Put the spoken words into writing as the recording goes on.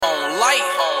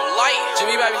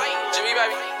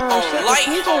baby. On light.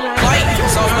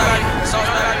 So baby.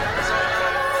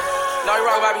 No, you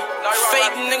rock, baby.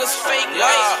 Fake niggas, fake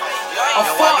light. A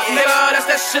fuck nigga, that's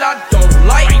that shit I don't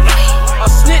like. A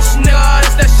snitch nigga,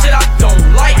 that's that shit I don't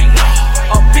like.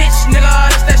 A bitch nigga,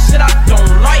 that's that shit I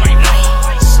don't like.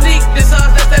 Sneak this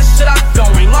that's that shit I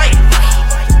don't like.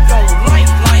 Don't like.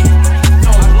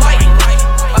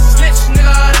 A snitch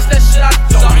nigga, that's that shit I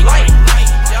don't like.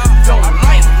 Don't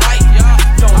like.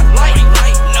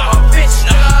 A bitch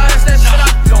nigga, that's that shit I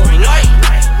don't like.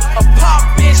 A pop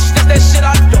bitch, that's that shit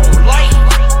I don't like.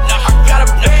 I got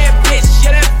a bad bitch,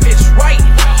 yeah that bitch right.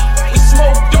 We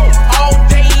smoke dope all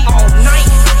day, all night.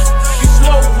 You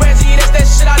smoke Reggie, that's that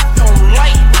shit I don't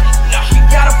like. We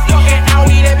got a fucking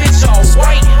Audi, that bitch all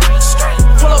white.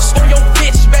 Pull up on your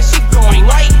bitch, bet she going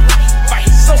right.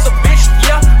 So's a bitch,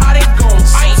 yeah, I done gon'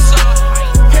 ice.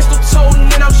 Pistol toting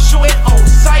and I'm shooting on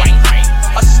sight.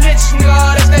 A snitch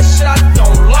nigga, that's that shit I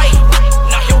don't like.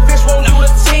 Your bitch won't do the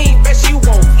team, bet she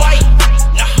won't fight.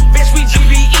 Bitch, we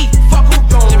GBE, fuck who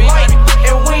don't like.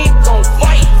 And we ain't gon'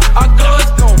 fight, our guns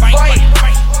gon' fight.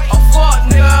 A fuck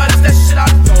nigga, that's that shit I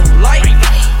don't like.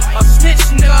 A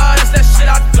snitch nigga, that's that shit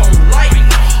I don't like.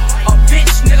 A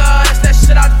bitch nigga, that's that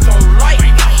shit I don't like.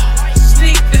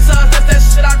 Sneak this that's that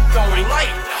shit I don't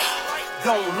like.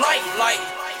 Don't like.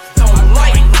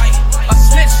 A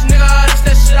snitch nigga, that's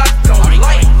that shit I don't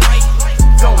like.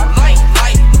 Don't like.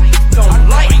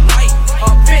 A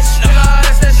bitch nigga,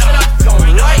 that's that shit I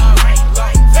don't like.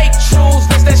 Fake shoes,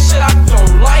 that's that shit I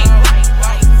don't like.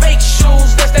 Fake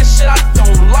shoes, that's that shit I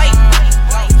don't like.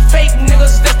 Fake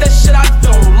niggas, that's that shit I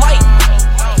don't like.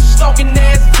 Stalking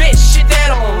ass bitch, shit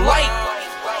that I don't like.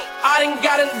 I done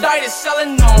got indicted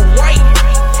selling all white,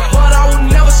 but I will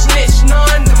never snitch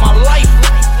none in my life.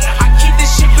 I keep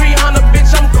this shit 300,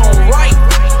 bitch, I'm gon' right.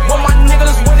 Want my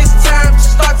niggas when it's time to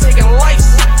start taking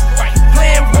lives.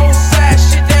 Playing both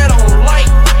sides, shit that I don't like.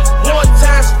 One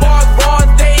time spark, broad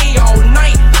day, all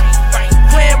night.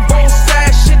 Playing both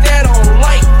sides, shit that I don't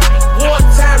like. One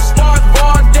time spark,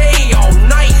 broad day, all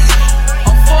night.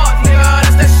 A fuck nigga,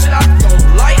 that's that shit I don't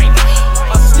like.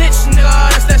 A snitch nigga,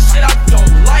 that's that shit I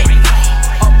don't like.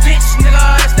 A bitch nigga,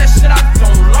 that's that shit I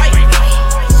don't like.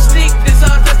 Sneak this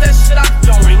that's that shit I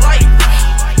don't like.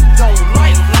 Don't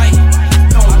like.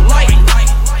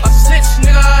 A snitch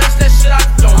nigga, that's that shit I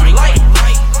don't like.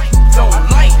 Don't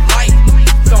like.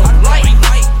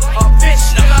 A bitch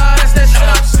nigga, that's that shit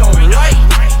I don't like.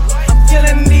 I'm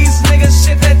killing these niggas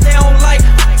shit that they don't like.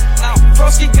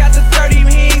 Broski got the 30,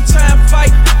 he ain't trying to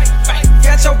fight.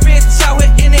 Got your bitch out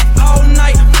here in it all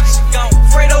night.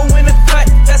 Fredo in the cut,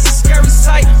 that's a scary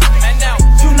sight.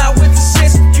 You not with the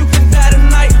shits, you can die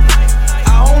tonight.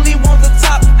 I only want the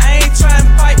top, I ain't trying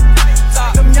to fight.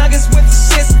 Them youngest with the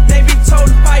shits, they be told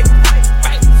to pipe.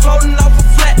 Floating off a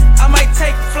flat, I might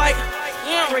take flight.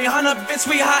 300 bitch,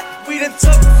 we hot, we done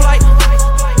took flight.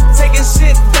 Taking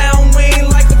shit down, we ain't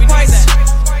like the price.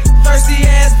 Thirsty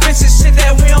ass bitches, shit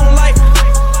that we don't like.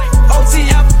 OT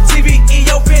out, TVE,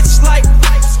 yo bitch.